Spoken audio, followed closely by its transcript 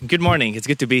Good morning. It's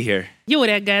good to be here. Jó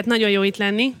reggelt, nagyon jó itt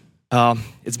lenni.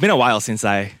 It's been a while since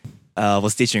I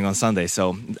was teaching on Sunday,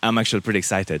 so I'm actually pretty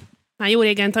excited. Már jó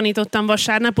régen tanítottam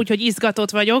vasárnap, úgyhogy izgatott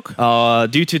vagyok.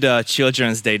 Due to the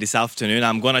Children's Day this afternoon,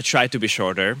 I'm gonna try to be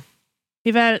shorter.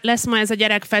 Mivel lesz ma ez a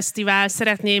gyerekfesztivál,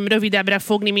 szeretném rövidebbre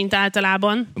fogni, mint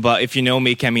általában. But if you know me,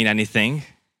 it can mean anything.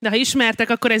 De ha ismertek,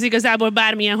 akkor ez igazából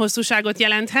bármilyen hosszúságot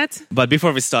jelenthet. But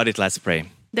before we start it, let's pray.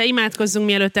 De imádkozzunk,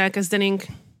 mielőtt elkezdenénk.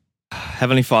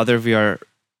 Heavenly Father, we are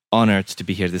honored to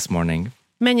be here this morning.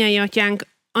 Mennyei Atyánk,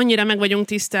 annyira meg vagyunk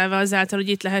tisztelve azáltal, hogy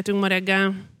itt lehetünk ma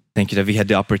reggel. Thank you that we had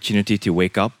the opportunity to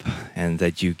wake up and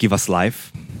that you give us life.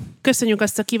 Köszönjük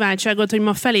azt a kiváltságot, hogy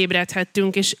ma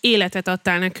felébredhettünk, és életet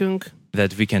adtál nekünk.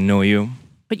 That we can know you.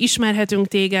 Hogy ismerhetünk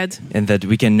téged. And that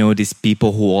we can know these people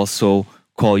who also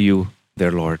call you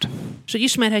their Lord. És hogy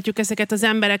ismerhetjük ezeket az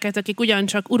embereket, akik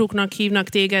ugyancsak Uruknak hívnak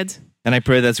téged. And I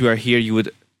pray that as we are here, you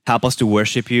would help us to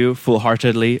worship you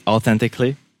full-heartedly,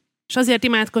 authentically. És azért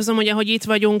imádkozom, hogy ahogy itt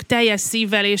vagyunk, teljes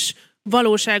szívvel és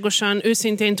valóságosan,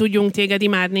 őszintén tudjunk téged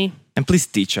imádni. And please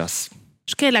teach us.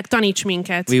 És kérlek, taníts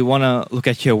minket. We want to look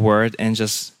at your word and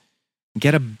just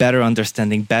get a better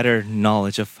understanding, better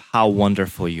knowledge of how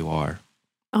wonderful you are.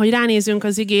 Ahogy ránézünk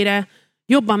az igére,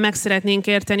 jobban meg szeretnénk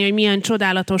érteni, hogy milyen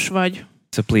csodálatos vagy.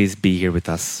 So please be here with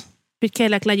us. Hogy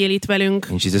kérlek, legyél itt velünk.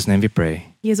 In Jesus' name we pray.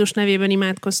 Jézus nevében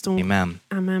imádkoztunk. Amen.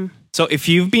 Amen. So if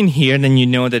you've been here, then you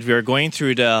know that we are going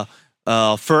through the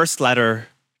first letter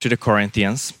to the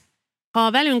Corinthians.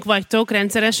 Ha velünk vagytok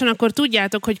rendszeresen, akkor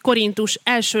tudjátok, hogy Korintus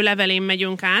első levelén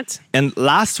megyünk át. And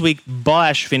last week,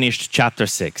 Balázs finished chapter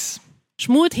 6. És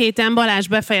múlt héten Balázs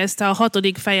befejezte a 6.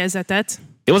 fejezetet.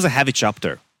 It was a heavy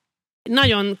chapter.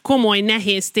 Nagyon komoly,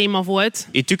 nehéz téma volt.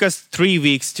 It took us 3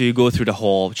 weeks to go through the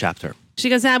whole chapter. És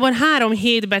igazából 3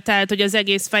 hétbe telt, hogy az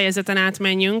egész fejezeten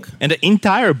átmenjünk. And the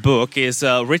entire book is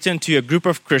written to a group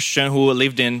of Christians who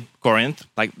lived in Corinth,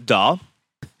 like duh.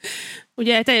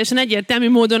 Ugye teljesen egyértelmű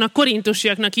módon a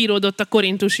korintusiaknak íródott a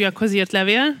korintusiakhoz írt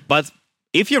levél. But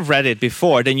if you've read it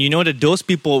before, then you know that those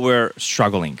people were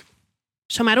struggling.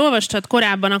 És ha már olvastad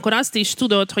korábban, akkor azt is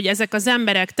tudod, hogy ezek az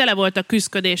emberek tele voltak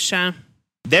küszködéssel.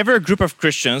 There were a group of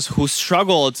Christians who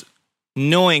struggled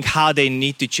knowing how they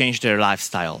need to change their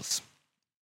lifestyles.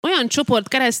 Olyan csoport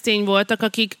keresztény voltak,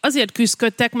 akik azért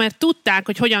küszködtek, mert tudták,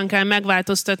 hogy hogyan kell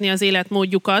megváltoztatni az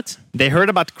életmódjukat. They heard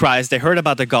about Christ, they heard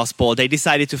about the gospel, they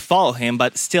decided to follow him,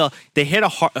 but still they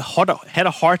had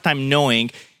a hard time knowing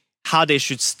how they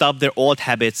should stop their old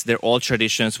habits, their old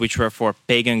traditions, which were for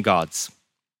pagan gods.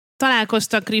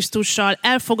 Találkoztak Krisztussal,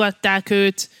 elfogadták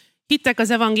őt, hittek az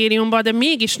evangéliumba, de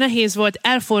mégis nehéz volt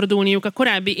elfordulniuk a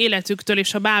korábbi életüktől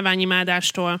és a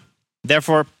bálványimádástól.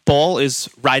 Therefore, Paul is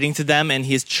writing to them and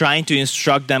he's trying to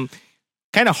instruct them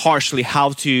kind of harshly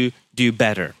how to do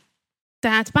better.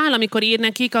 Tehát Pál, amikor ír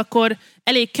nekik, akkor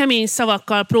elég kemény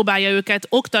szavakkal próbálja őket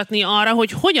oktatni arra,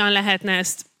 hogy hogyan lehetne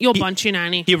ezt jobban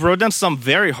csinálni. He wrote them some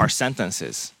very harsh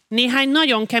sentences. Néhány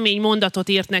nagyon kemény mondatot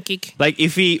írt nekik. Like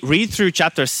if we read through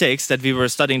chapter 6 that we were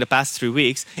studying the past 3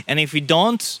 weeks, and if we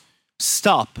don't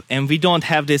stop and we don't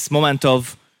have this moment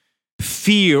of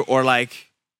fear or like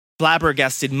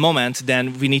flabbergasted moment,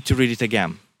 then we need to read it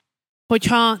again.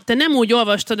 Hogyha te nem úgy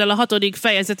olvastad el a 6.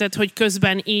 fejezetet, hogy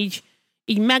közben így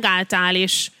megálltál,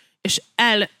 és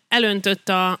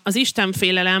elöntött az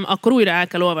Istenfélelem, akkor újra el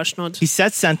kell olvasnod. He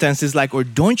said sentences like, or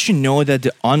don't you know that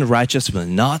the unrighteous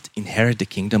will not inherit the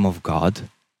kingdom of God?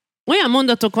 Olyan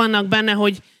mondatok vannak benne,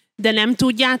 hogy de nem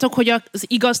tudjátok, hogy az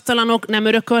igaztalanok nem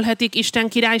örökölhetik Isten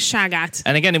királyságát?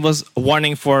 And again, it was a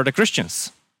warning for the Christians.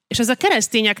 És ez a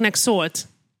keresztényeknek szólt.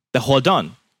 The hold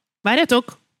on.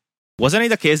 Várjatok? Wasn't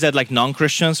it the case that like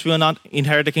non-Christians will not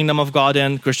inherit the kingdom of God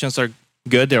and Christians are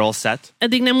good, they're all set?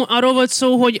 Eddig nem arról volt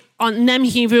szó, hogy a nem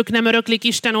hívők nem öröklik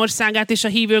Isten országát, és a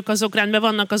hívők azok rendben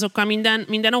vannak, azokkal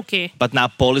minden oké. But now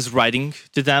Paul is writing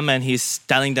to them and he's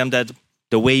telling them that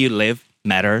the way you live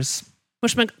matters.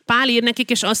 Most meg Pál ír nekik,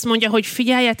 és azt mondja, hogy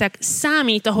figyeljetek,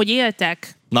 számít, ahogy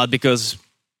éltek. Not because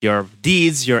your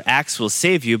deeds, your acts will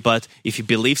save you, but if you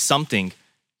believe something,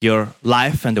 your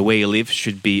life and the way you live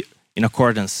should be in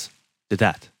accordance to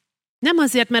that. Nem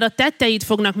azért, mert a tetteid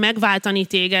fognak megváltani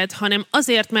téged, hanem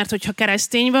azért, mert hogyha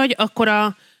keresztény vagy, akkor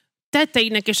a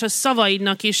tetteidnek és a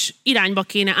szavaidnak is irányba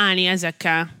kéne állni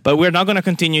ezekkel. But we're not going to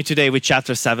continue today with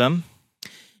chapter 7.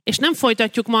 És nem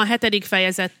folytatjuk ma a 7.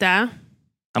 fejezettel.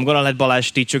 I'm going to let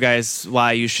Balázs teach you guys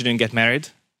why you shouldn't get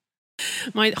married.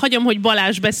 Majd hagyom, hogy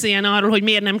Balázs beszéljen arról, hogy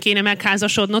miért nem kéne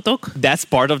megházasodnotok. That's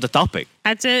part of the topic.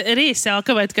 Hát része a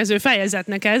következő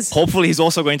fejezetnek ez. Hopefully he's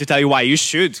also going to tell you why you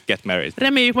should get married.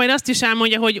 Reméljük majd azt is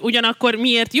elmondja, hogy ugyanakkor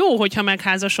miért jó, hogyha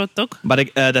megházasodtok.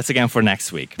 But that's again for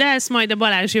next week. De ezt majd a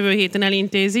Balázs jövő héten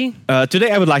elintézi. Today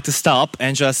I would like to stop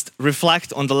and just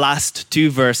reflect on the last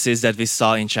two verses that we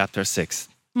saw in chapter 6.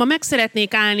 Ma meg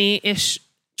szeretnék állni, és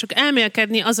csak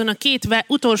elmélkedni azon a két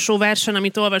utolsó versen,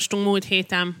 amit olvastunk múlt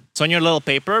héten. It's on your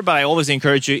little paper, but I always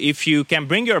encourage you, if you can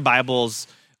bring your Bibles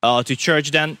to church,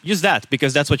 then use that,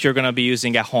 because that's what you're going to be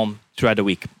using at home throughout the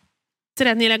week.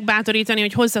 Szeretnélek bátorítani,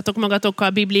 hogy hozzatok magatokkal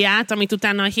Bibliát, amit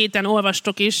utána a héten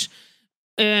olvastok is,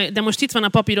 de most itt van a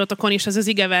papírotokon is, ez az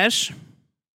igevers.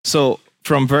 So,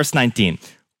 from verse 19.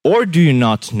 Or do you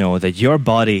not know that your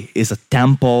body is a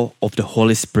temple of the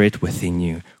Holy Spirit within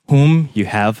you, whom you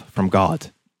have from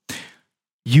God?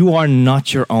 You are not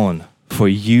your own, for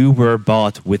you were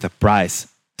bought with a price.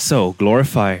 So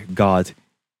glorify God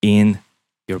in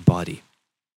your body.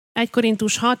 1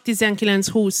 Korinthus 6,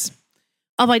 19-20.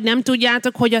 Avagy nem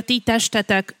tudjátok, hogy a ti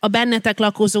testetek, a bennetek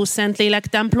lakozó Szentlélek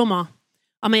temploma,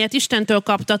 amelyet Istentől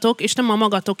kaptatok, és nem a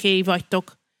magatokéi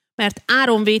vagytok. Mert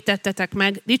áron vétettetek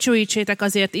meg, dicsőítsétek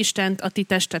azért Istent a ti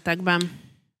testetekben.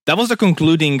 That was the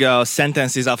concluding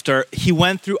sentences after he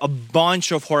went through a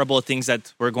bunch of horrible things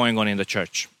that were going on in the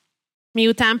church.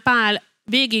 Miután Pál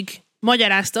végig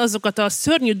magyarázta azokat a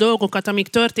szörnyű dolgokat, amik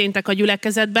történtek a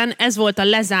gyülekezetben, ez volt a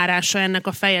lezárása ennek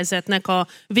a fejezetnek, a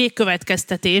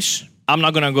végkövetkeztetés. I'm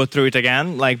not going to go through it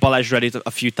again, like Balázs read it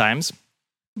a few times.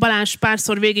 Balázs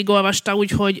párszor végigolvasta,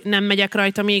 úgyhogy nem megyek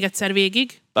rajta még egyszer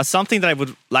végig. But something that I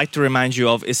would like to remind you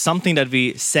of is something that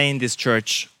we say in this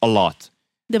church a lot.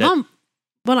 De van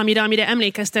valamire, amire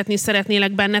emlékeztetni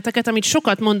szeretnélek benneteket, amit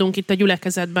sokat mondunk itt a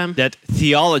gyülekezetben. That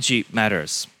theology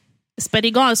matters. Ez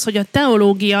pedig az, hogy a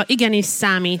teológia igenis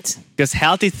számít. Because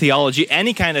healthy theology,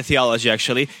 any kind of theology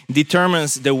actually,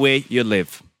 determines the way you live.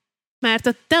 Mert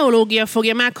a teológia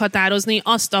fogja meghatározni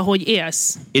azt, ahogy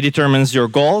élsz. It determines your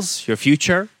goals, your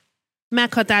future.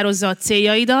 Meghatározza a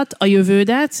céljaidat, a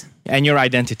jövődet. And your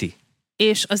identity.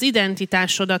 És az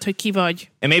identitásodat, hogy ki vagy.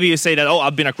 And maybe you say that, oh,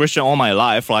 I've been a Christian all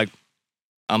my life, like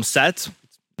I'm set,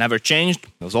 never changed,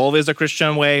 it was always the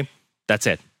Christian way,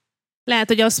 that's it. Lehet,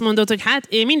 hogy azt mondod, hogy hát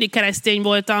én mindig keresztény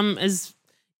voltam, ez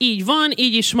így van,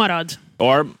 így is marad.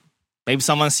 Or maybe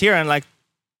someone's here and like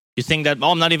you think that,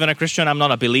 oh, I'm not even a Christian, I'm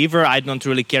not a believer, I don't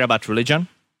really care about religion.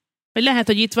 Vagy lehet,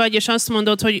 hogy itt vagy, és azt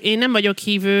mondod, hogy én nem vagyok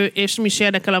hívő, és mi is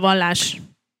érdekel a vallás.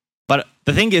 But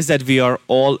the thing is that we are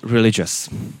all religious.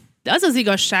 De az az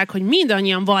igazság, hogy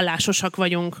mindannyian vallásosak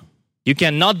vagyunk. You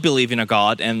cannot believe in a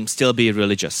God and still be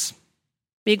religious.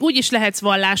 Még úgy is lehetsz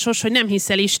vallásos, hogy nem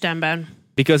hiszel Istenben.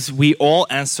 Because we all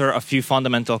answer a few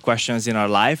fundamental questions in our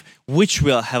life, which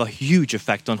will have a huge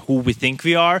effect on who we think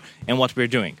we are and what we're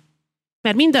doing.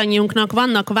 Mert mindannyiunknak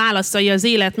vannak válaszai az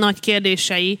élet nagy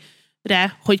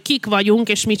kérdéseire, hogy kik vagyunk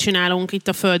és mit csinálunk itt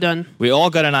a Földön. We all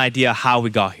got an idea how we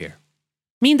got here.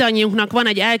 Mindannyiunknak van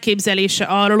egy elképzelése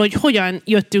arról, hogy hogyan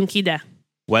jöttünk ide.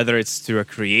 Whether it's through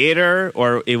a creator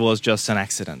or it was just an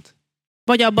accident.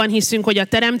 Vagy abban hiszünk, hogy a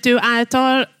teremtő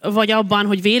által, vagy abban,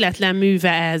 hogy véletlen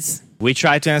műve ez. We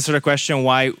try to answer the question,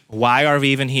 why are we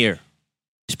even here?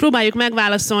 És próbáljuk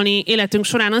megválaszolni életünk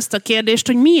során azt a kérdést,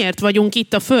 hogy miért vagyunk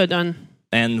itt a Földön.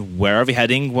 And where are we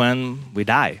heading when we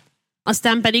die?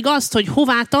 Aztán pedig azt, hogy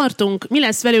hová tartunk, mi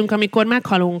lesz velünk, amikor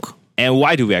meghalunk. And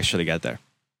why do we actually get there?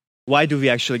 Why do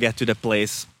we actually get to the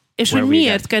place és hogy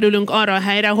miért kerülünk arra a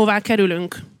helyre, hová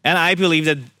kerülünk. And I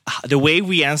believe that the way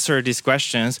we answer these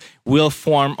questions will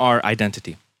form our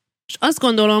identity. És azt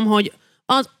gondolom, hogy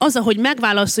az, ahogy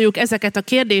megválaszoljuk ezeket a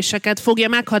kérdéseket, fogja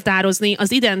meghatározni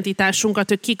az identitásunkat,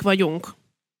 hogy kik vagyunk.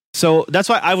 So that's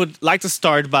why I would like to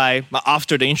start by,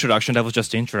 after the introduction, that was just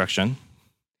the introduction.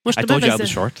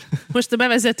 Most a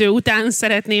bevezető után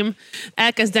szeretném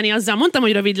elkezdeni azzal, mondtam,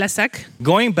 hogy rövid leszek.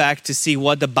 Going back to see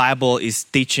what the Bible is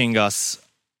teaching us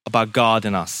about God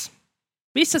and us.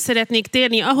 Vissza szeretnék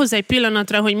térni ahhoz egy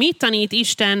pillanatra, hogy mit tanít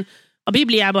Isten a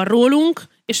Bibliában rólunk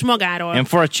és magáról. And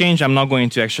for a change, I'm not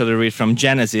going to actually read from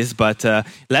Genesis, but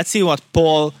let's see what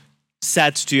Paul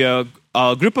said to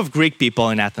a group of Greek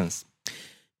people in Athens.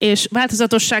 És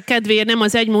változatosság kedvéért nem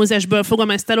az 1 Mózesből fogom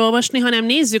ezt elolvasni, hanem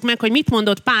nézzük meg, hogy mit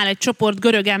mondott Pál egy csoport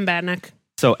görög embernek.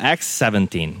 So Acts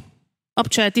 17.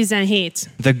 Abcsel 17.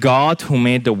 The God who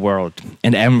made the world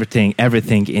and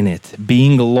everything in it,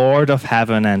 being Lord of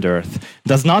heaven and earth,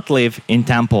 does not live in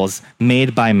temples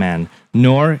made by man,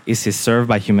 nor is he served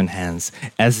by human hands,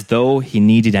 as though he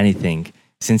needed anything,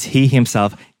 since he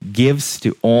himself gives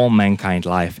to all mankind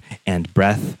life and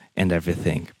breath and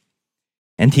everything.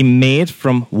 And he made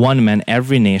from one man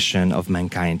every nation of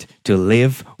mankind to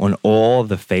live on all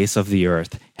the face of the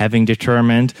earth, having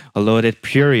determined allotted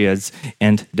periods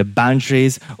and the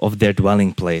boundaries of their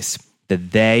dwelling place,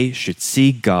 that they should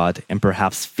seek God and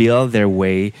perhaps feel their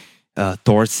way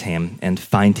towards him and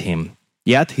find him.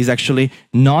 Yet he's actually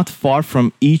not far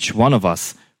from each one of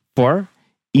us, for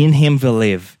in him we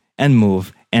live and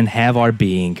move and have our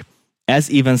being,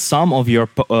 as even some of your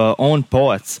own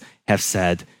poets have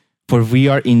said, for we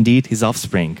are indeed his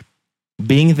offspring.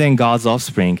 Being then God's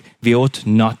offspring, we ought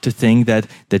not to think that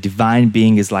the divine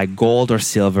being is like gold or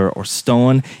silver or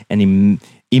stone, an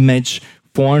image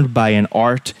formed by an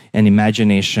art and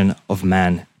imagination of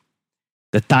man.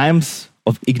 The times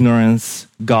of ignorance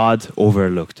God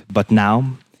overlooked, but now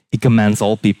he commands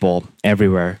all people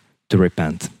everywhere to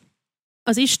repent.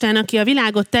 Az Isten, aki a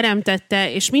világot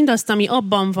teremtette, és mindazt, ami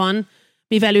abban van,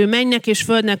 mivel ő mennynek és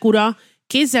földnek ura,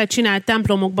 kézzel csinált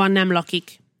templomokban nem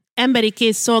lakik. Emberi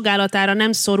kéz szolgálatára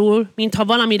nem szorul, mintha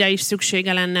valamire is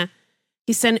szüksége lenne,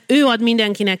 hiszen ő ad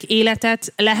mindenkinek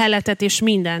életet, leheletet és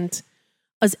mindent.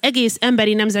 Az egész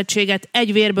emberi nemzetséget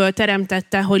egy vérből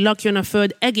teremtette, hogy lakjon a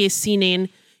föld egész színén,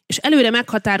 és előre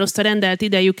meghatározta rendelt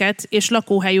idejüket és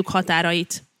lakóhelyük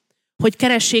határait. Hogy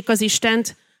keressék az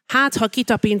Istent, hát ha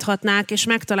kitapinthatnák és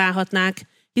megtalálhatnák,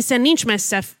 hiszen nincs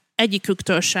messze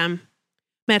egyiküktől sem.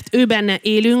 Mert ő benne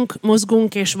élünk,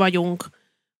 mozgunk és vagyunk.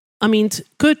 Amint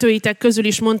költőitek közül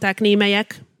is mondták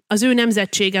némelyek, az ő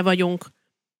nemzetsége vagyunk.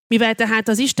 Mivel tehát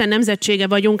az Isten nemzetsége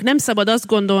vagyunk, nem szabad azt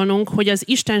gondolnunk, hogy az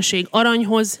istenség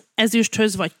aranyhoz,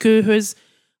 ezüsthöz vagy kőhöz,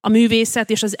 a művészet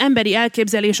és az emberi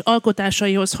elképzelés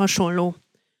alkotásaihoz hasonló.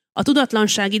 A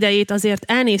tudatlanság idejét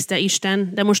azért elnézte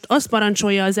Isten, de most azt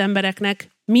parancsolja az embereknek,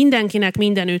 mindenkinek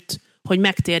mindenütt, hogy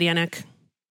megtérjenek.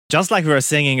 Just like we were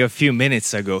singing a few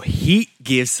minutes ago, he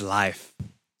gives life.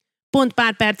 Pont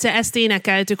pár perce ezt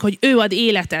énekeltük, hogy ő ad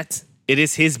életet. It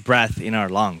is his breath in our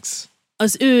lungs.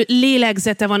 Az ő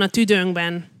lélegzete van a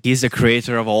tüdőnkben. He is the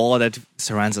creator of all that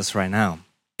surrounds us right now.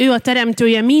 Ő a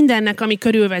teremtője mindennek, ami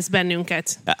körülvesz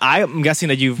bennünket. I'm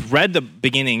guessing that you've read the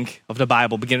beginning of the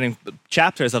Bible, beginning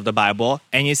chapters of the Bible,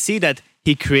 and you see that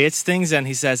he creates things and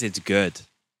he says it's good.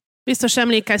 Biztos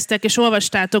emlékeztek és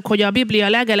olvastátok, hogy a Biblia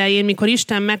legelején, mikor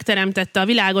Isten megteremtette a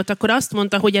világot, akkor azt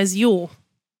mondta, hogy ez jó.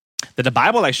 That the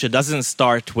Bible actually doesn't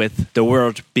start with the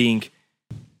world being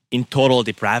in total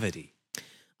depravity.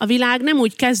 A világ nem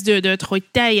úgy kezdődött, hogy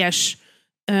teljes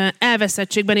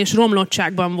elveszettségben és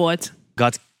romlottságban volt.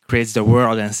 God creates the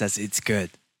world and says it's good.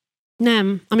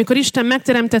 Nem. Amikor Isten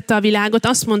megteremtette a világot,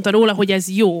 azt mondta róla, hogy ez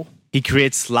jó. He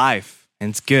creates life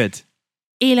and it's good.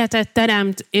 Életet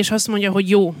teremt, és azt mondja, hogy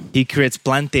jó. He creates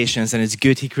plantations and it's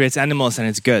good. He creates animals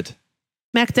and it's good.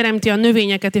 Megteremti a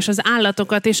növényeket és az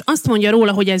állatokat, és azt mondja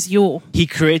róla, hogy ez jó. He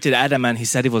created Adam and he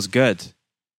said it was good.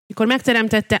 Mikor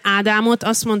megteremtette Ádámot,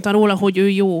 azt mondta róla, hogy ő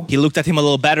jó. He looked at him a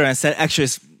little better and said, actually,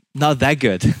 it's not that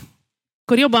good.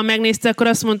 Akkor jobban megnézte, akkor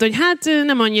azt mondta, hogy hát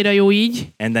nem annyira jó így.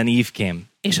 And then Eve came.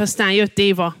 És aztán jött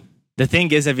Éva. The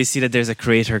thing is that we see that there's a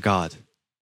creator God.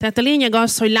 Tehát a lényeg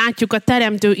az, hogy látjuk a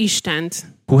teremtő Istent.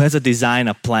 Who has a design,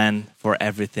 a plan for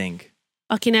everything.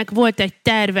 Akinek volt egy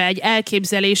terve, egy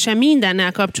elképzelése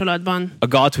mindennel kapcsolatban. A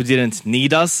God who didn't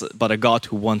need us, but a God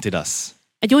who wanted us.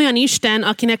 Egy olyan Isten,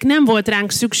 akinek nem volt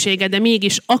ránk szüksége, de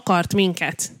mégis akart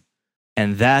minket.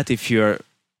 And that, if you're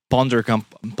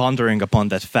pondering upon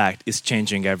that fact, is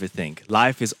changing everything.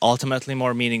 Life is ultimately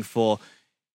more meaningful,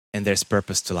 and there's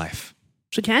purpose to life.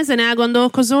 És hogyha ezen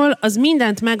elgondolkozol, az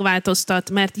mindent megváltoztat,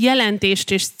 mert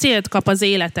jelentést és célt kap az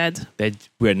életed. That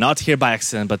we're not here by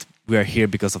accident, but we are here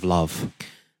because of love.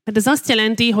 Mert ez azt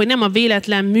jelenti, hogy nem a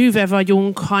véletlen műve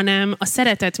vagyunk, hanem a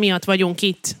szeretet miatt vagyunk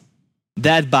itt.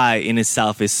 That by in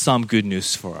itself is some good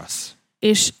news for us.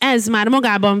 És ez már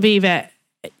magában véve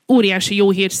óriási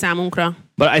jó hír számunkra.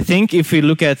 But I think if we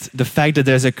look at the fact that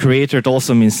there's a creator, it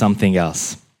also means something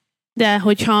else. De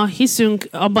hogyha hiszünk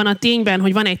abban a tényben,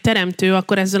 hogy van egy teremtő,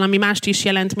 akkor ez valami mást is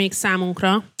jelent még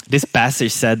számunkra. This passage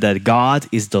said that God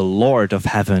is the Lord of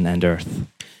heaven and earth.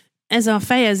 Ez a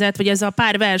fejezet, vagy ez a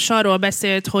pár vers arról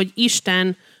beszélt, hogy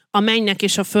Isten a mennynek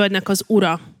és a földnek az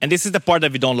ura. And this is the part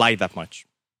that we don't like that much.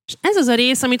 És ez az a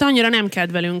rész, amit annyira nem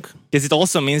kedvelünk. Because it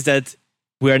also means that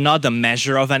we are not the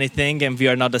measure of anything and we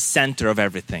are not the center of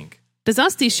everything. De ez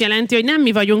azt is jelenti, hogy nem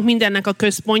mi vagyunk mindennek a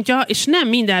központja, és nem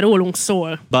minden rólunk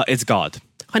szól. But it's God.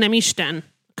 Hanem Isten,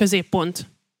 középpont.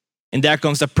 And there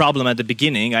comes the problem at the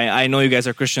beginning. I know you guys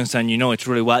are Christians and you know it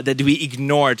really well, that we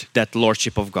ignored that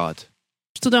lordship of God.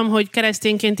 És tudom, hogy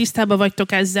keresztényként tisztában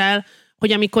vagytok ezzel,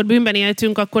 hogy amikor bűnben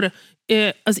éltünk, akkor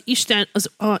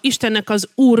Istennek az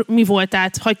Úr mi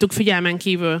voltát hagytuk figyelmen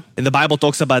kívül. And the Bible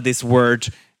talks about this word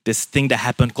this thing that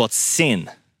happened called sin.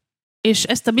 És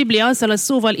ezt a Biblia azzal a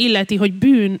szóval illeti, hogy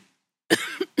bűn,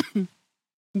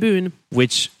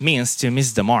 which means to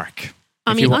miss the mark.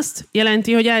 ami azt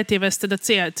jelenti, hogy eltéveszted a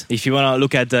célt. If you want to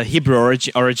look at the Hebrew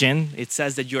origin, it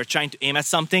says that you are trying to aim at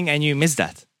something and you miss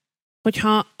that.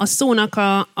 Hogyha a szónak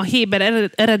a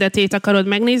héber eredetét akarod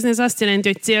megnézni, ez azt jelenti,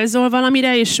 hogy célzol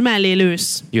valamire, és mellé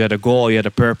lősz. You had a goal, you had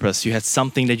a purpose, you had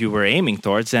something that you were aiming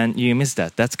towards and you missed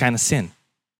that. That's kind of sin.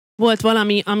 Volt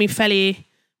valami, ami felé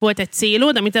volt egy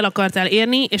célod, amit el akartál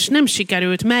érni, és nem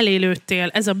sikerült, mellé lőttél.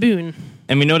 Ez a bűn.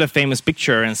 And we know the famous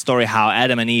picture and story how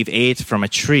Adam and Eve ate from a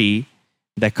tree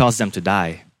that caused them to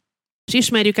die. És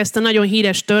ismerjük ezt a nagyon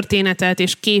híres történetet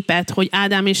és képet, hogy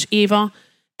Ádám és Éva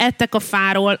ettek a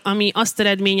fáról, ami azt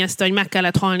eredményezte, hogy meg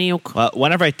kellett halniuk.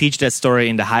 Whenever I teach that story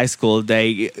in the high school,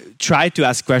 they try to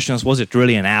ask questions. Was it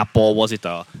really an apple? Was it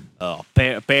a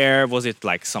pear? Was it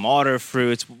like some other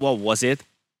fruits? What was it?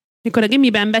 Mikor a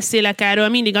gimiben beszélek erről,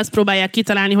 mindig azt próbálják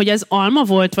kitalálni, hogy ez alma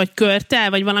volt, vagy körte,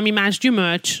 vagy valami más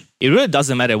gyümölcs. It really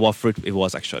doesn't matter what fruit it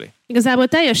was actually. Igazából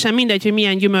teljesen mindegy, hogy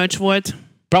milyen gyümölcs volt.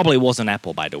 Probably was an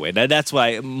apple, by the way. That's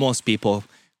why most people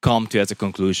come to as a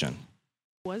conclusion.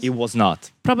 It was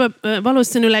not.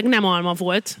 Valószínűleg nem alma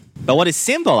volt. But what it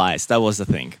symbolized, that was the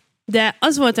thing. De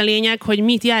az volt a lényeg, hogy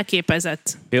mit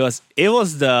jelképezett. It was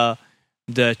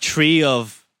the tree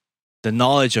of the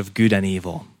knowledge of good and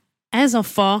evil. Ez a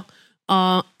fa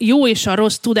a jó és a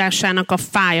rossz tudásának a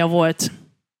fája volt.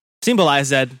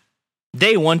 Symbolized that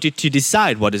they wanted to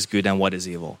decide what is good and what is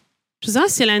evil. És ez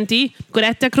azt jelenti, amikor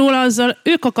ettek róla, azzal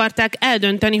ők akarták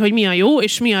eldönteni, hogy mi a jó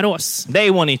és mi a rossz. They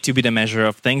wanted to be the measure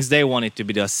of things. They wanted to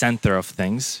be the center of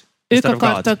things. Ők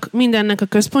akartak mindennek a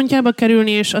központjába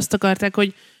kerülni, és azt akarták,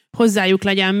 hogy hozzájuk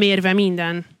legyen mérve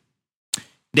minden.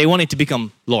 They wanted to become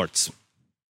lords.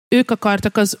 Ők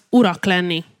akartak az urak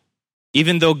lenni.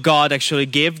 Even though God actually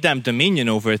gave them dominion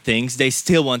over things, they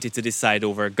still wanted to decide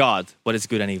over God, what is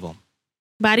good and evil.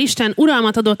 Bár Isten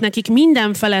uralmat adott nekik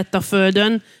minden felett a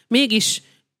földön,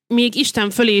 még Isten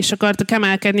fölé is akartak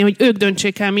emelkedni, hogy ők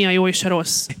döntsék el, mi a jó és a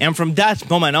rossz. And from that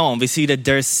moment on, we see that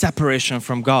there is separation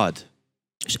from God.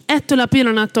 És ettől a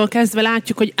pillanattól kezdve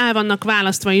látjuk, hogy el vannak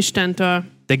választva Istentől.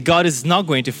 That God is not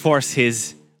going to force his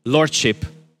lordship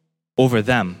over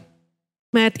them.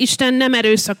 Mert Isten nem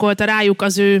erőszakolta rájuk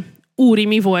az ő úri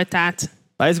mi voltát.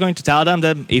 He's going to tell them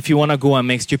that if you want to go and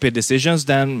make stupid decisions,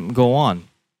 then go on.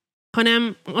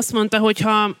 Hanem azt mondta, hogy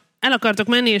ha el akartok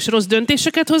menni és rossz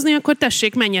döntéseket hozni, akkor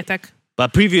tessék, menjetek.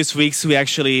 But previous weeks we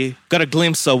actually got a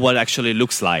glimpse of what actually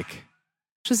looks like.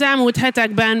 És az elmúlt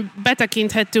hetekben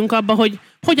betekinthettünk abba, hogy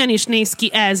hogyan is néz ki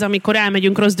ez, amikor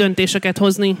elmegyünk rossz döntéseket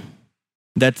hozni.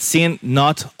 That sin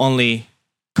not only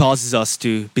causes us to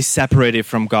be separated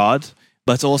from God,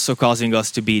 but also causing us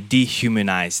to be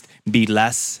dehumanized, be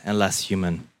less and less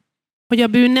human. Hogy a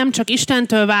bűn nem csak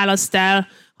Istentől választ el,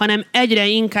 hanem egyre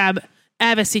inkább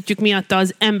elveszítjük miatta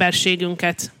az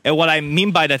emberségünket. And what I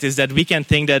mean by that is that we can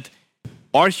think that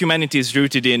our humanity is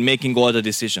rooted in making all the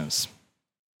decisions.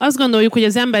 Azt gondoljuk, hogy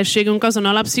az emberségünk azon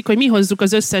alapszik, hogy mi hozzuk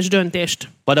az összes döntést.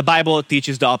 But the Bible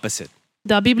teaches the opposite.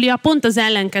 De a Biblia pont az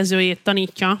ellenkezőjét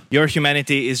tanítja. Your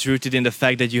humanity is rooted in the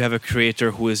fact that you have a creator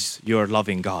who is your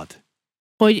loving God.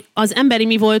 Hogy az emberi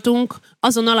mi voltunk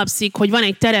azon alapszik, hogy van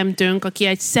egy teremtőnk, aki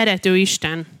egy szerető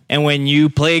Isten. And when you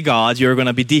play God, you're going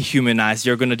to be dehumanized.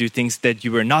 You're going to do things that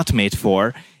you were not made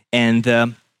for. And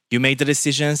you make the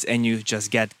decisions and you just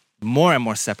get more and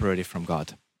more separated from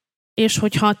God. És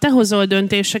hogyha te hozol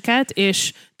döntéseket,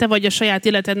 és te vagy a saját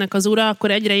életednek az ura,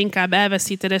 akkor egyre inkább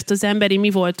elveszíted ezt az emberi mi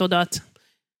voltodat.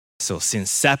 So sin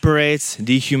separates,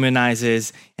 dehumanizes,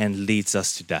 and leads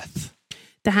us to death.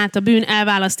 Tehát a bűn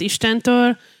elválaszt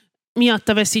Istentől,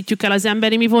 miatta veszítjük el az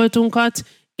emberi mi voltunkat,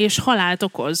 és halált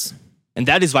okoz. And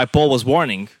that is why Paul was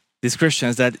warning these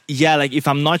Christians that, like if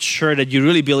I'm not sure that you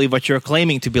really believe what you're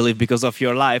claiming to believe because of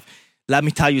your life, let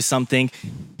me tell you something,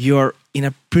 you're in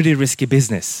a pretty risky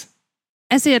business.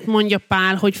 Ezért mondja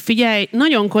Pál, hogy figyelj,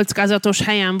 nagyon kockázatos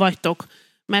helyen vagytok,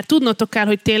 mert tudnotok kell,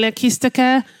 hogy tényleg hisztek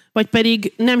el, vagy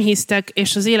pedig nem hisztek,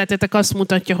 és az életetek azt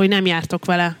mutatja, hogy nem jártok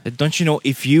vele. Don't you know,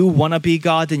 if you want to be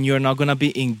God, then you're not going to be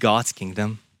in God's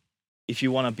kingdom. If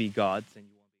you want to be God, then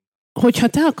you Hogyha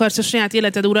te akarsz a saját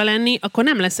életed ura lenni, akkor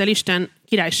nem leszel Isten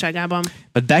királyságában.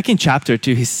 But back in chapter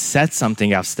 2, he said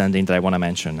something outstanding that I want to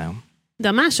mention now. De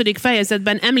a második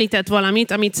fejezetben említett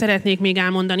valamit, amit szeretnék még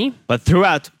elmondani. But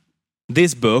throughout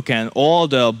this book and all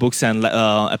the books and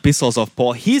epistles of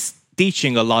Paul, he's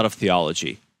teaching a lot of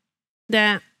theology.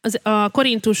 De a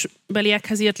Korinthus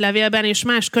beliekhez írt levélben és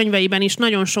más könyveiben is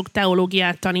nagyon sok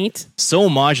teológiát tanít. So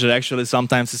much that actually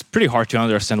sometimes it's pretty hard to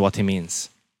understand what he means.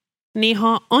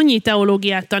 Néha annyi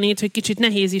teológiát tanít, hogy kicsit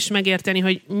nehéz is megérteni,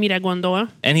 hogy mire gondol.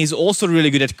 And he's also really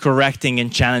good at correcting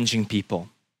and challenging people.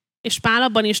 És Pál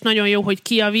abban is nagyon jó, hogy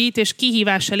kijavít és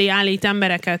kihívás elé állít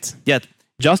embereket. Yet,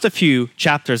 just a few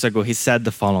chapters ago, he said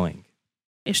the following.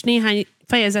 És néhány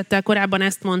fejezettel korábban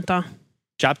ezt mondta.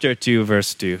 Chapter 2,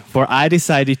 verse 2. For I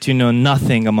decided to know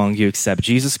nothing among you except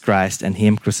Jesus Christ and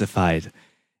him crucified.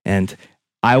 And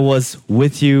I was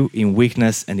with you in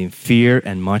weakness and in fear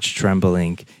and much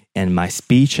trembling. And my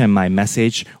speech and my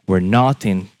message were not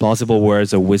in plausible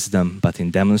words of wisdom, but in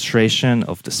demonstration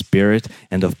of the Spirit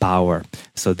and of power,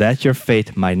 so that your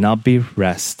faith might not be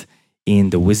rest in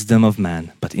the wisdom of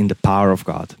man, but in the power of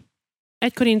God.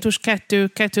 1 Korinthus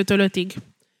 2, 2-5-ig.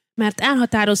 Mert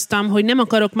elhatároztam, hogy nem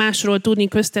akarok másról tudni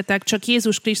köztetek, csak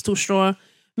Jézus Krisztusról,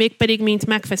 mégpedig mint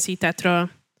megfeszítettről.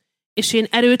 És én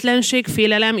erőtlenség,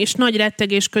 félelem és nagy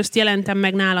rettegés közt jelentem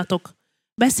meg nálatok.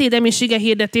 Beszédem és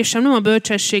igehirdetésem nem a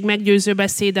bölcsesség meggyőző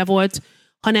beszéde volt,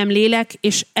 hanem lélek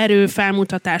és erő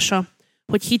felmutatása,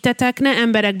 hogy hitetek ne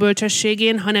emberek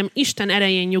bölcsességén, hanem Isten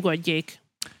erején nyugodjék.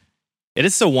 It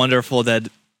is so wonderful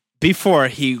that before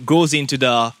he goes into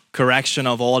the correction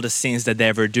of all the sins that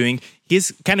they were doing, he's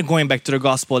kind of going back to the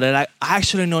gospel that I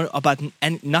actually know about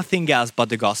nothing else but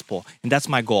the gospel. And that's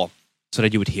my goal, so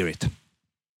that you would hear it.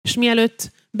 És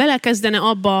mielőtt belekezdene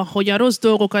abba, hogy a rossz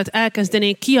dolgokat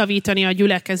elkezdenék kijavítani a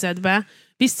gyülekezetbe,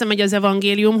 visszamegy az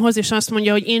evangéliumhoz, és azt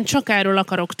mondja, hogy én csak erről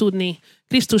akarok tudni,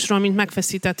 Krisztusról, mint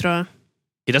megfeszítettről.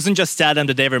 He doesn't just tell them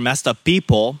that they were messed up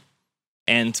people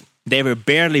and they were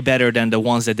barely better than the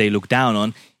ones that they look down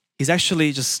on. He's actually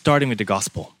just starting with the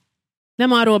gospel.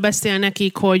 Nem arról beszél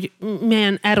nekik, hogy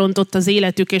milyen elrontott az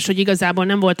életük, és hogy igazából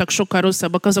nem voltak sokkal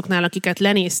rosszabbak azoknál, akiket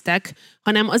lenéztek,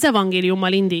 hanem az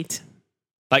evangéliummal indít.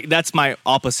 Like, that's my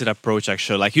opposite approach,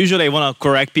 actually. Like, usually I want to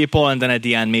correct people and then at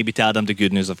the end maybe tell them the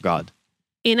good news of God.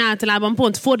 Én általában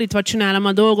pont fordítva csinálom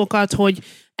a dolgokat, hogy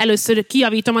először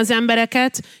kijavítom az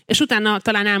embereket, és utána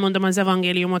talán elmondom az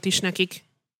evangéliumot is nekik.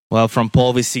 Well, from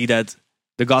Paul we see that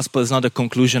the gospel is not the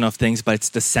conclusion of things, but it's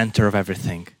the center of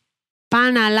everything.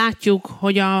 Pálnál látjuk,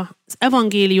 hogy az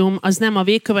evangélium az nem a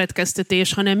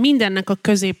végkövetkeztetés, hanem mindennek a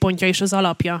középpontja és az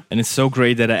alapja. And it's so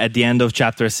great that at the end of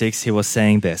chapter 6 he was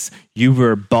saying this. You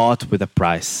were bought with a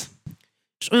price.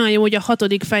 És olyan jó, hogy a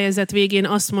 6. fejezet végén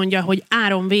azt mondja, hogy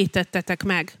áron vétettetek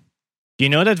meg. You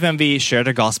know that when we share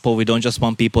the gospel, we don't just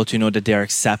want people to know that they are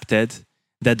accepted,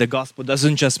 that the gospel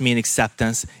doesn't just mean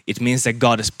acceptance, it means that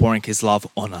God is pouring his love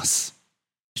on us.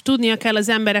 És tudnia kell az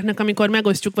embereknek, amikor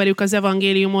megosztjuk velük az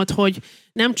evangéliumot, hogy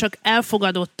nem csak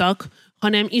elfogadottak,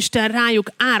 hanem Isten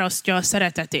rájuk árasztja a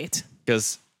szeretetét.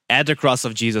 Because at the cross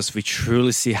of Jesus, we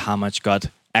truly see how much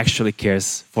God actually cares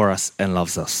for us and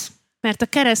loves us. Mert a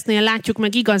keresztnél látjuk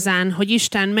meg igazán, hogy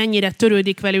Isten mennyire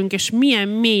törődik velünk, és milyen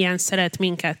mélyen szeret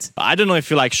minket. I don't know if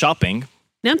you like shopping.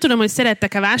 Nem tudom, hogy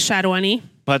szerettek-e vásárolni,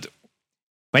 But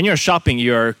when you're shopping,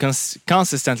 you're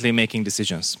consistently making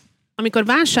decisions. amikor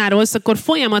vásárolsz, akkor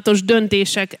folyamatos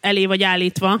döntések elé vagy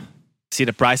állítva. See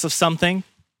the price of something.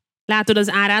 Látod az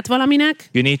árát valaminek,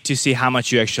 You need to see how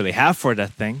much you actually have for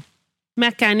that thing.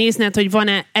 meg kell nézned, hogy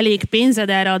van-e elég pénzed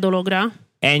erre a dologra,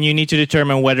 And you need to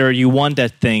determine whether you want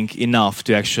that thing enough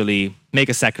to actually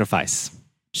make a sacrifice.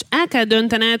 és el kell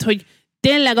döntened, hogy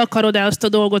tényleg akarod-e azt a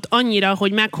dolgot annyira,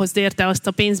 hogy meghozd érte azt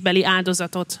a pénzbeli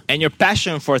áldozatot. And your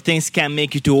passion for things can make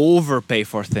you to overpay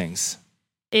for things.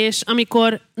 És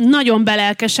amikor nagyon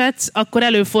belelkesedsz, akkor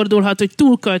előfordulhat, hogy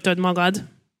túlköltöd magad.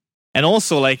 And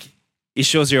also, like, it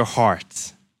shows your heart.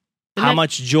 How Meg-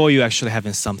 much joy you actually have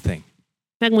in something.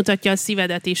 Megmutatja a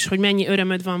szívedet is, hogy mennyi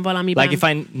örömöd van valamiben. Like,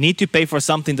 if I need to pay for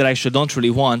something that I don't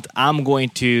really want, I'm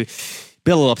going to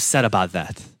be a little upset about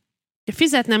that. Ha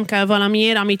fizetnem kell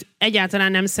valamiért, amit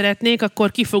egyáltalán nem szeretnék,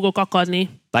 akkor ki fogok akadni.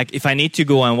 Like, if I need to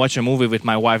go and watch a movie with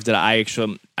my wife that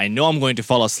I know I'm going to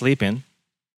fall asleep in,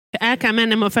 Ha el kell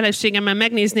mennem a feleségemmel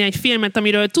megnézni egy filmet,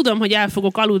 amiről tudom, hogy el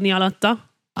fogok aludni alatta,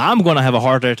 I'm going to have a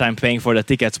harder time paying for the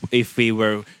tickets if we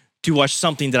were to watch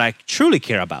something that I truly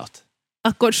care about.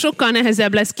 akkor sokkal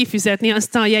nehezebb lesz kifizetni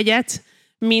azt a jegyet,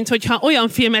 mint hogyha olyan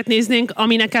filmet néznénk,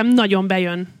 ami nekem nagyon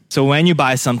bejön. So when you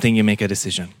buy something, you make a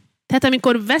decision. Tehát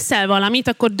amikor veszel valamit,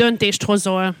 akkor döntést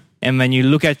hozol. And when you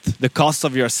look at the cost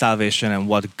of your salvation and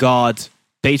what God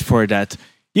paid for that,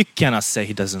 you cannot say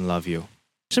he doesn't love you.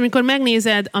 És amikor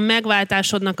megnézed a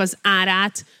megváltásodnak az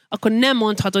árát, akkor nem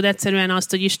mondhatod egyszerűen azt,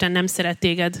 hogy Isten nem szeret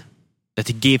téged. That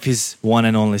he gave his one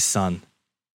and only son.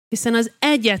 Hiszen az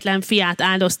egyetlen fiát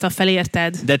áldozta fel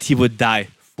érted, That he would die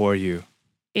for you.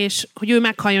 és hogy ő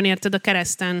meghalljon érted a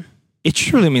kereszten. It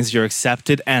truly means you're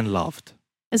accepted and loved.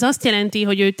 Ez azt jelenti,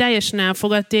 hogy ő teljesen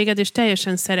elfogad téged, és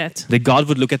teljesen szeret. That God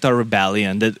would look at our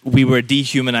rebellion, that we were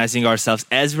dehumanizing ourselves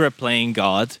as we were playing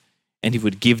God, and He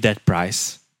would give that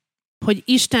price. Hogy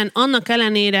Isten annak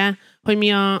ellenére, hogy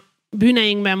mi a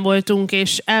bűneinkben voltunk,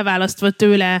 és elválasztva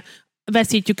tőle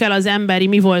veszítjük el az emberi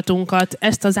mi voltunkat,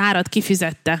 ezt az árat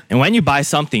kifizette. And when you buy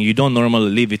something, you don't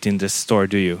normally leave it in the store,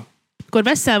 do you? Akkor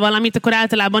veszel valamit, akkor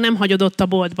általában nem hagyod ott a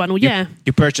boltban, ugye?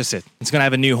 You purchase it. It's going to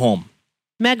have a new home.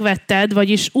 Megvetted,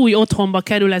 vagyis új otthonba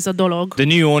kerül ez a dolog. The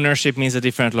new ownership means a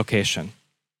different location.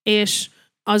 És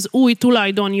az új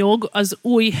tulajdonjog az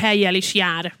új hellyel is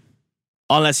jár.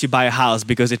 Unless you buy a house,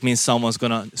 because it means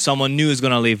someone new is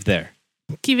gonna live there.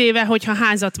 Kivéve, hogyha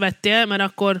házat vettél, mert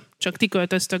akkor csak ti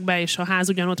költöztök be, és a ház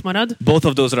ugyanott marad. Both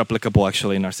of those are applicable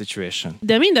actually in our situation.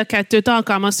 De mind a kettőt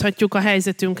alkalmazhatjuk a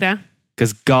helyzetünkre.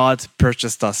 Because God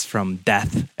purchased us from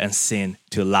death and sin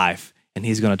to life, and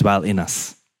He's gonna dwell in us.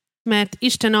 Mert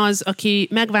Isten az, aki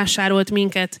megvásárolt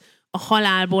minket a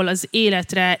halálból az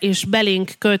életre, és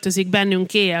belénk költözik,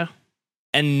 bennünk él.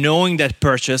 And knowing that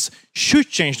purchase should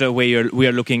change the way we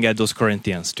are looking at those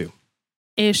Corinthians too.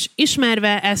 És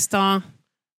ismerve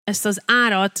ezt az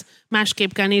árat,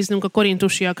 másképp kell néznünk a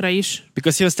korintusiakra is.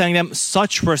 Because He was telling them,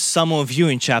 such were some of you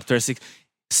in chapter 6.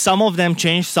 Some of them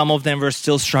changed, some of them were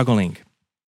still struggling.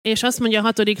 És azt mondja a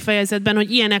 6. fejezetben,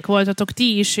 hogy ilyenek voltatok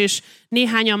ti is, és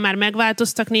néhányan már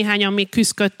megváltoztak, néhányan még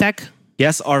küzdködtek.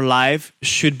 Yes, our life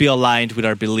should be aligned with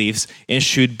our beliefs and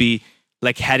should be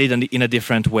like headed in a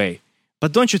different way.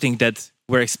 But don't you think that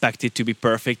we're expected to be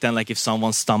perfect, and like if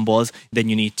someone stumbles, then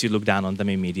you need to look down on them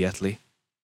immediately?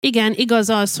 Igen, igaz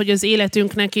az, hogy az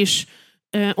életünknek is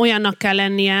olyannak kell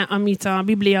lennie, amit a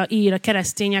Biblia ír a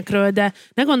keresztényekről, de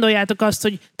ne gondoljátok azt,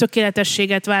 hogy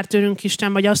tökéletességet vár tőlünk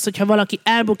Isten, vagy azt, hogyha valaki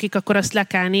elbukik, akkor azt le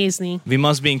kell nézni. We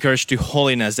must be encouraged to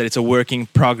holiness, that it's a working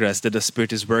progress, that the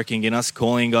Spirit is working in us,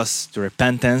 calling us to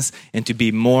repentance and to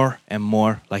be more and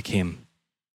more like Him.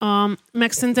 A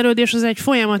megszentelődés az egy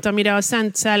folyamat, amire a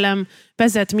Szent Szellem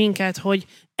vezet minket, hogy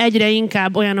egyre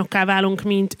inkább olyanokká válunk,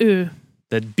 mint ő.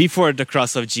 That before the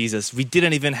cross of Jesus, we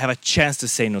didn't even have a chance to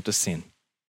say no to sin.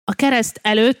 A kereszt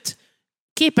előtt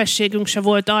képességünk se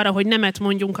volt arra, hogy nemet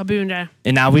mondjunk a bűnre.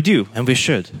 And now we do, and we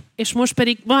should. És most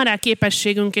pedig van rá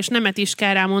képességünk, és nemet is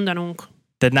kell rá mondanunk.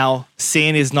 That now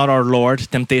sin is not our Lord,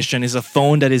 temptation is a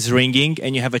phone that is ringing,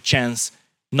 and you have a chance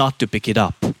not to pick it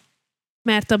up.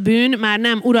 Mert a bűn már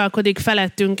nem uralkodik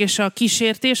felettünk, és a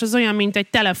kísértés az olyan, mint egy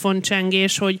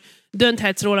telefoncsengés, hogy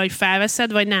dönthetsz róla, hogy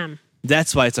felveszed, vagy nem.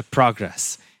 That's why it's a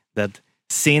progress. That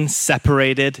sin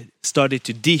separated, started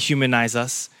to dehumanize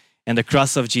us, and the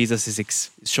cross of Jesus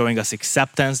is showing us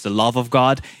acceptance, the love of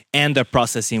God, and the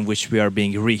process in which we are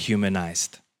being rehumanized.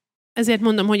 Ezért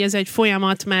mondom, hogy ez egy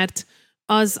folyamat, mert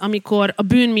az, amikor a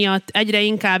bűn miatt egyre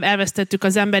inkább elvesztettük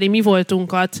az emberi mi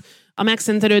voltunkat, a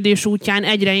megszentelődés útján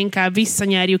egyre inkább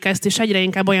visszanyerjük ezt, és egyre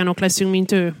inkább olyanok leszünk,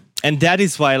 mint ő. And that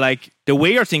is why, like, the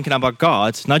way you're thinking about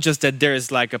God, not just that there is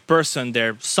like a person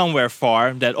there somewhere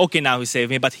far that, okay, now He saved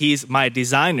me, but He's my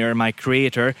designer, my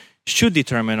creator, should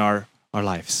determine our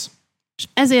lives. És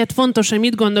ezért fontos, hogy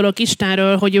mit gondolok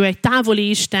Istenről, hogy ő egy távoli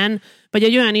Isten, vagy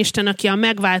egy olyan Isten, aki a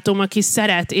megváltóm, aki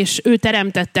szeret, és ő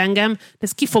teremtett engem, de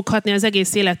ez ki fog hatni az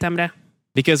egész életemre.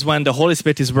 Because when the Holy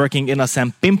Spirit is working in us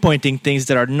and pinpointing things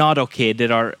that are not okay, that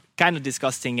are kind of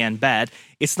disgusting and bad,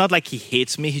 it's not like He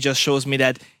hates me, He just shows me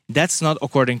that that's not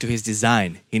according to His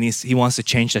design. He wants to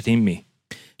change that in me.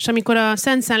 És amikor a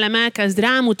Szent Szellem elkezd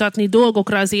rámutatni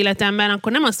dolgokra az életemben,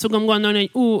 akkor nem azt fogom gondolni,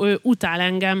 hogy ő utál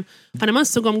engem, hanem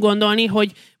azt fogom gondolni,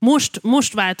 hogy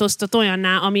most változtat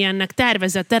olyanná, ami ennek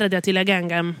tervezett eredetileg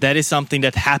engem. That is something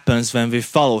that happens when we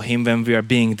follow Him, when we are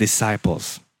being disciples.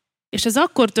 És ez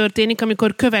akkor történik,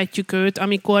 amikor követjük őt,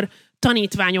 amikor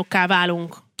tanítványokká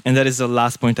válunk. And that is the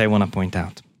last point I want to point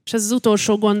out. És ez az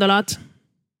utolsó gondolat.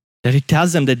 That He tells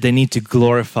them that they need to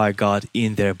glorify God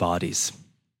in their bodies.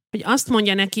 Hogy azt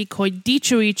mondja nekik, hogy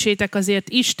dicsőítsétek azért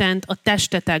Istent a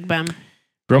testetekben.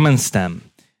 Romans 10.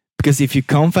 Because if you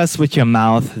confess with your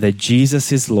mouth that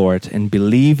Jesus is Lord and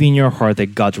believe in your heart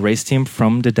that God raised Him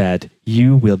from the dead,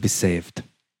 you will be saved.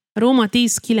 Róma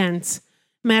 10:9.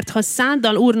 Mert ha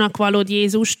száddal Úrnak vallod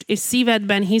Jézust, és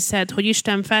szívedben hiszed, hogy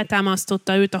Isten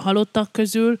feltámasztotta őt a halottak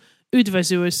közül,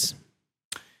 üdvözülsz.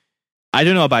 I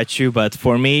don't know about you, but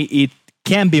for me, it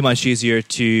can be much easier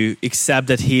to accept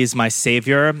that He is my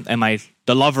Savior and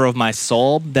the lover of my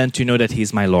soul than to know that He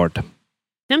is my Lord.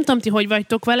 Nem tudom, ti hogy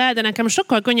vagytok vele, de nekem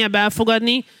sokkal könnyebb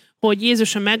elfogadni, hogy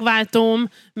Jézus a megváltóm,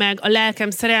 meg a lelkem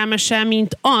szerelmese,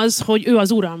 mint az, hogy ő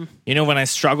az Uram. You know, when I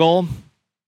struggle,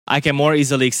 I can more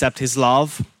easily accept His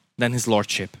love than His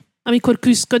lordship. Amikor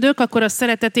küzdködök, akkor a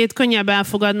szeretetét könnyebb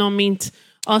elfogadnom, mint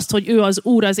azt, hogy ő az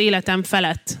Úr az életem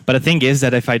felett. But the thing is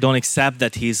that if I don't accept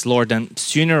that He's Lord, then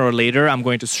sooner or later I'm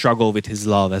going to struggle with His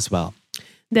love as well.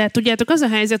 De tudjátok, az a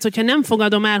helyzet, hogyha nem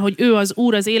fogadom el, hogy ő az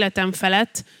Úr az életem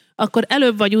felett, akkor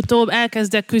előbb vagy utóbb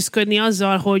elkezdek küzdködni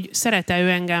azzal, hogy szeret-e ő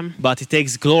engem. But He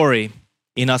takes glory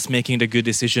in us making the good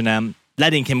decision and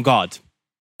letting Him God.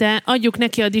 De adjuk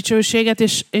neki a dicsőséget,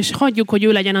 és hagyjuk, hogy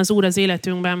ő legyen az Úr az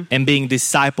életünkben. And being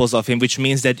disciples of Him, which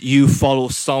means that you follow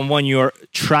someone, you're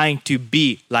trying to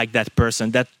be like that person.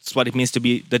 That's what it means to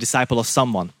be the disciple of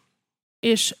someone.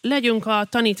 És legyünk a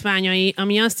tanítványai,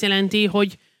 ami azt jelenti,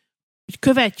 hogy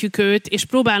követjük őt, és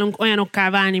próbálunk olyanokká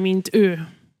válni, mint ő.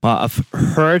 Well,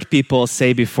 I've heard people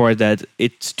say before that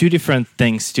it's two different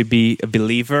things to be a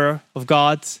believer of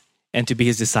God and to be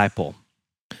His disciple.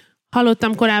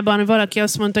 Hallottam korábban, hogy valaki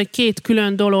azt mondta, hogy két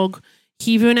külön dolog,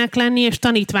 hívőnek lenni és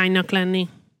tanítványnak lenni.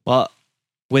 Well,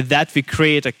 with that we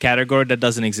create a category that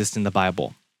doesn't exist in the Bible.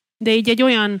 De így egy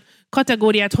olyan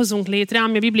kategóriát hozunk létre,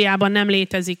 ami a Bibliában nem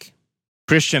létezik.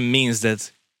 Christian means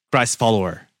that Christ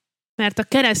follower. Mert a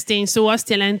keresztény szó azt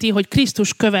jelenti, hogy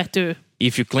Krisztus követő.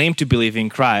 If you claim to believe in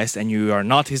Christ and you are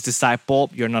not His disciple,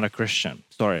 you're not a Christian.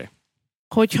 Sorry.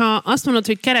 Hogyha azt mondod,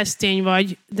 hogy keresztény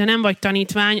vagy, de nem vagy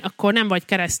tanítvány, akkor nem vagy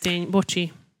keresztény.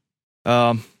 Bocsi.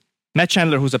 Matt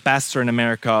Chandler, who's a pastor in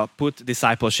America, put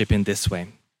discipleship in this way.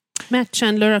 Matt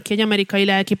Chandler, aki egy amerikai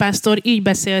lelkipásztor, így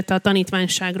beszélt a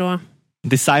tanítványságról.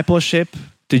 Discipleship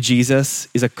to Jesus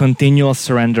is a continual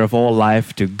surrender of all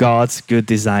life to God's good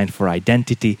design for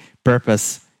identity,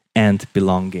 purpose and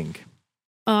belonging.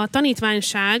 A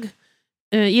tanítványság,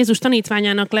 Jézus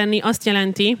tanítványának lenni azt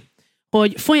jelenti,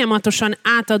 hogy folyamatosan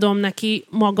átadom neki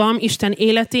magam Isten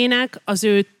életének, az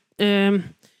ő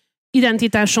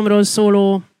identitásomról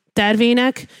szóló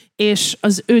tervének, és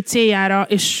az ő céljára,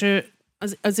 és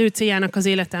az ő céljának az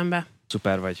életembe.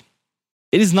 Super vagy.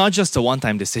 It is not just a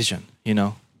one-time decision, you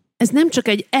know. Ez nem csak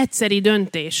egy egyszeri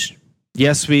döntés.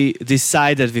 Yes, we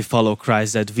decide that we follow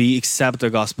Christ, that we accept the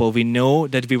gospel. We know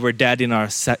that we were dead in our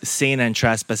sin and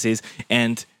trespasses,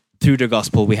 and through the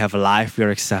gospel we have a life, we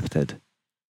are accepted.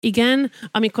 Igen,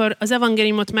 amikor az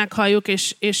evangéliumot meghalljuk,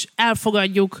 és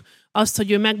elfogadjuk azt,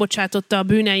 hogy ő megbocsátotta a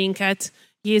bűneinket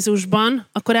Jézusban,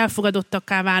 akkor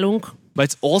elfogadottakká válunk.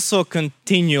 But it's also a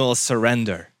continual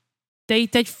surrender. De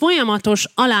itt egy folyamatos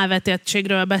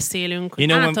alávetettségről beszélünk,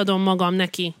 hogy átadom magam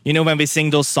neki. You know when we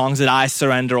sing those songs that I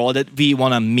surrender all, that we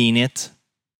want to mean it.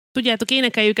 Tudjátok,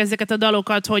 énekeljük ezeket a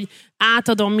dalokat, hogy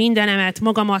átadom mindenemet,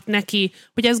 magamat neki,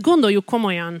 hogy ezt gondoljuk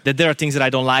komolyan. That there are things that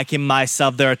I don't like in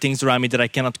myself, there are things around me that I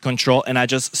cannot control, and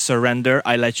I just surrender,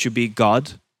 I let you be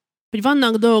God. Hogy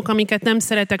vannak dolgok, amiket nem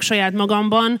szeretek saját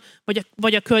magamban,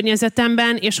 vagy a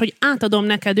környezetemben, és hogy átadom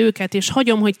neked őket, és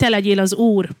hagyom, hogy te legyél az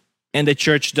Úr. And the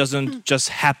church doesn't just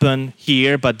happen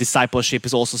here, but discipleship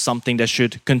is also something that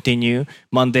should continue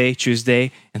Monday,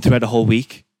 Tuesday, and throughout the whole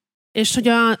week. És hogy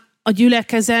a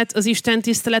gyülekezet, az Isten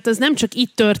tisztelet, az nem csak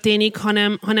itt történik,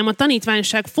 hanem a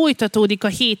tanítványság folytatódik a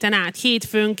héten át,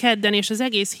 hétfőn, kedden, és az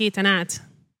egész héten át.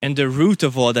 And the root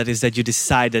of all that is that you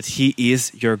decide that He is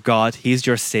your God, He is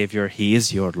your Savior, He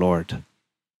is your Lord.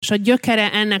 És a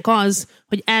gyökere ennek az,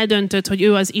 hogy eldöntöd, hogy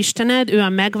ő az Istened, ő a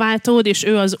megváltód, és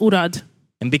ő az Urad.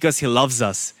 And because He loves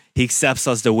us, He accepts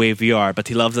us the way we are, but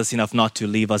He loves us enough not to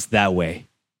leave us that way.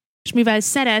 És mivel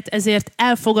szeret, ezért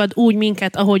elfogad úgy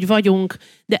minket, ahogy vagyunk,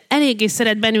 de eléggé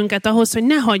szeret bennünket ahhoz, hogy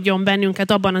ne hagyjon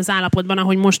bennünket abban az állapotban,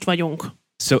 ahogy most vagyunk.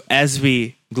 So as we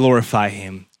glorify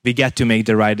Him, we get to make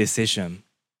the right decision.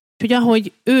 Hogy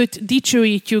ahogy őt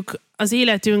dicsőítjük az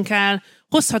életünkkel,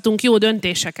 hozhatunk jó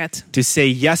döntéseket. To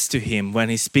say yes to Him when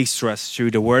He speaks to us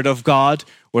through the Word of God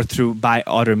or by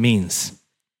other means.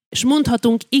 És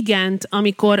mondhatunk igent,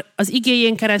 amikor az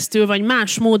igéjén keresztül vagy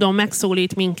más módon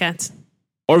megszólít minket.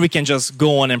 Or we can just go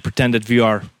on and pretend that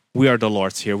we are the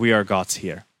Lord's here, we are God's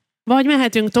here. Vagy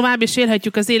mehetünk tovább, és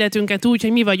élhetjük az életünket úgy,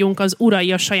 hogy mi vagyunk az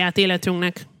urai a saját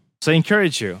életünknek. So I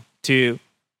encourage you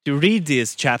to read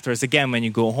these chapters again when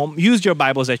you go home. Use your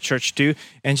Bibles at church too,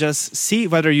 and just see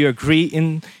whether you agree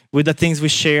with the things we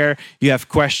share. You have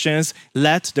questions.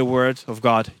 Let the Word of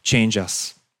God change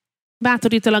us.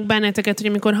 Bátorítalak benneteket, hogy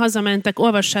amikor hazamentek,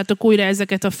 olvassátok újra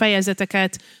ezeket a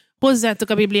fejezeteket, hozzátok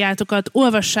a Bibliátokat,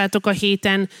 olvassátok a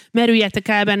héten, merüljetek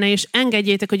el benne, és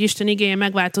engedjétek, hogy Isten igéje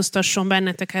megváltoztasson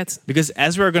benneteket. Because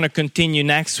as we're going to continue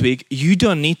next week, you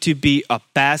don't need to be a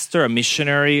pastor, a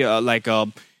missionary, like a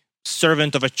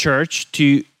servant of a church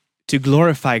to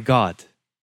glorify God.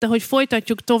 De hogy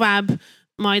folytatjuk tovább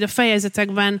majd a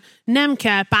fejezetekben, nem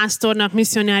kell pásztornak,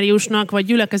 misszionáriusnak vagy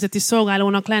gyülekezeti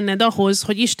szolgálónak lenned ahhoz,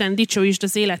 hogy Isten dicsőítsd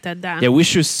az életeddel. Yeah, we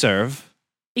should serve.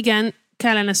 Igen,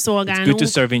 kellene It's szolgálnunk. good to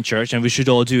serve in church and we should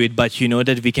all do it, but you know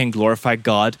that we can glorify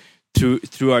God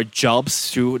through our jobs,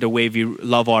 through the way we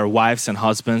love our wives and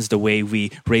husbands, the way we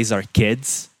raise our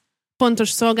kids. Fontos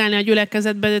szolgálni a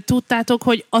gyülekezetbe, de tudtátok,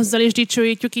 hogy azzal is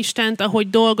dicsőítjük Istent, ahogy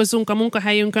dolgozunk a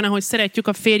munkahelyünkön, ahogy szeretjük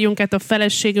a férjünket, a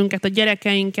feleségünket, a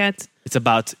gyerekeinket. It's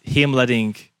about Him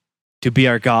letting to be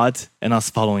our God and us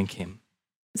following Him.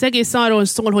 Az egész arról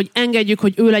szól, hogy engedjük,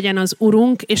 hogy ő legyen az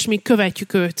Urunk, és mi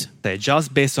követjük őt.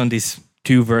 Just based on these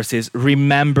two verses,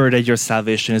 remember that your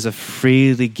salvation is a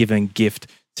freely given gift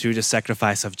through the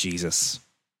sacrifice of Jesus.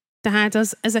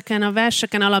 Tehát ezeken a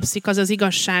verseken alapszik az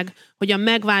igazság, hogy a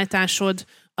megváltásod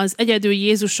az egyedül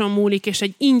Jézuson múlik, és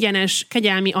egy ingyenes,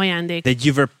 kegyelmi ajándék. That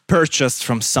you were purchased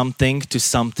from something to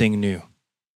something new.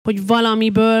 Hogy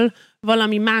valamiből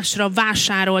valami másra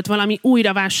vásárolt, valami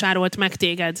újra vásárolt meg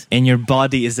téged. And your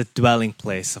body is the dwelling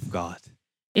place of God.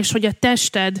 És hogy a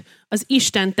tested az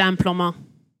Isten temploma.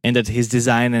 And that His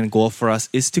design and goal for us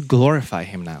is to glorify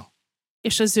Him now.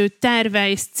 És az ő terve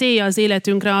és célja az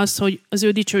életünkre az, hogy az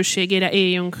ő dicsőségére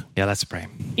éljünk. Yeah, let's pray.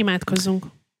 Imádkozzunk.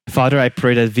 Father, I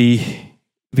pray that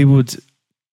we would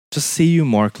just see you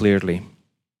more clearly.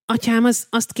 Atyám,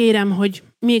 azt kérem, hogy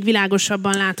még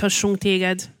világosabban láthassunk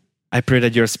téged. I pray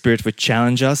that your Spirit would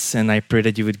challenge us, and I pray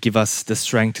that you would give us the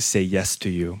strength to say yes to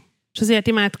you. És azért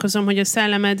imádkozom, hogy a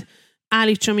szellemed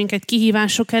állítson minket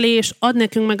kihívások elé, és ad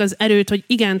nekünk meg az erőt, hogy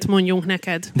igent mondjunk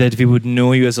neked. That we would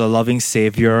know you as a loving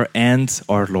Savior and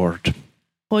our Lord.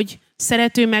 Hogy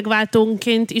szerető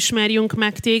megváltónként ismerjünk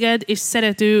meg téged, és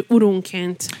szerető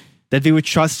Urunként. That we would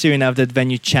trust you enough that when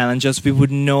you challenge us, we would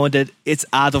know that it's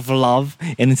out of love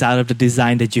and it's out of the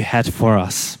design that you had for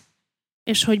us.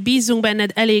 És hogy bízzunk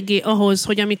benned eléggé ahhoz,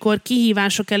 hogy amikor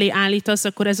kihívások elé állítasz,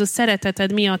 akkor ez a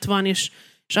szereteted miatt van, és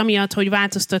amiatt, hogy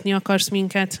változtatni akarsz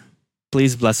minket.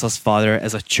 Please bless us, Father,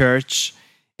 as a church,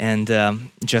 and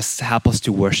just help us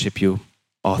to worship you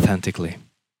authentically.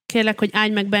 Kérlek, hogy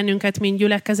áldj meg bennünket, mint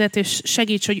gyülekezet, és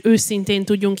segíts, hogy őszintén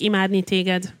tudjunk imádni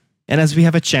téged. And as we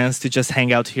have a chance to just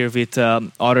hang out here with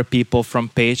other people from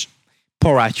Page,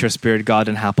 pour out your Spirit, God,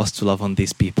 and help us to love on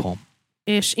these people.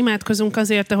 És imádkozunk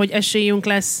azért, hogy esélyünk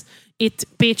lesz itt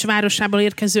Pécs városából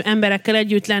érkező emberekkel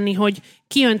együtt lenni, hogy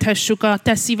kiönthessük a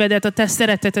te szívedet, a te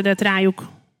szeretetedet rájuk.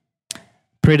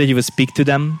 Pray that you would speak to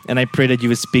them, and I pray that you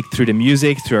would speak through the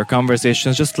music, through our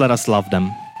conversations. Just let us love them.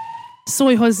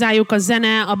 Szólj hozzájuk a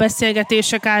zene, a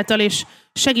beszélgetések által, és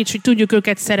segíts, hogy tudjuk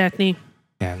őket szeretni.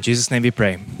 Yeah, in Jesus' name we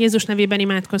pray. Jézus nevében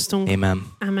imádkoztunk. Amen.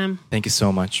 Amen. Thank you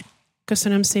so much.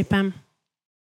 Köszönöm szépen.